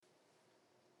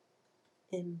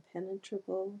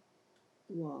Impenetrable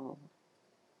wall.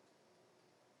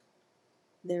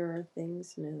 There are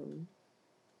things known,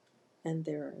 and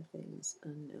there are things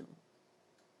unknown,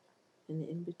 and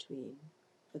in between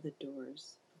are the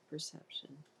doors of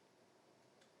perception.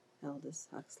 Aldous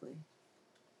Huxley.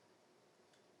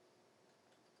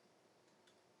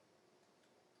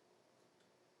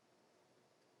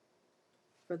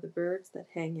 For the birds that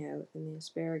hang out in the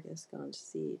asparagus gone to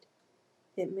seed,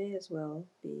 it may as well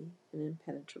be an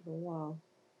impenetrable wall.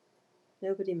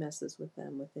 Nobody messes with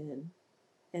them within,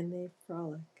 and they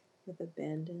frolic with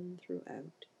abandon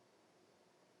throughout.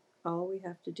 All we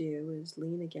have to do is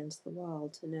lean against the wall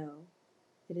to know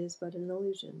it is but an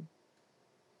illusion,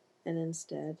 and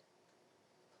instead,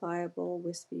 pliable,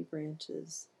 wispy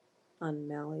branches on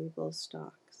malleable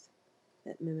stalks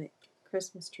that mimic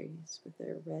Christmas trees with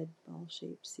their red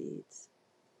ball-shaped seeds,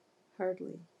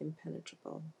 hardly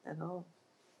impenetrable at all.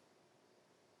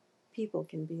 People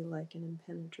can be like an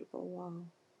impenetrable wall,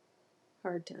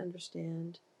 hard to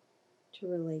understand, to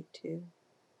relate to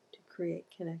create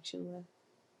connection with.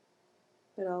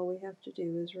 But all we have to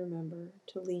do is remember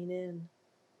to lean in,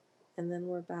 and then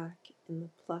we're back in the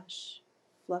plush,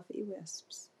 fluffy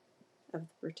wisps of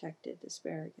the protected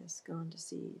asparagus gone to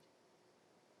seed.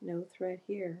 No threat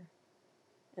here,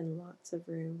 and lots of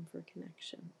room for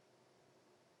connection.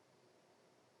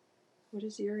 What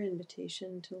is your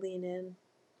invitation to lean in?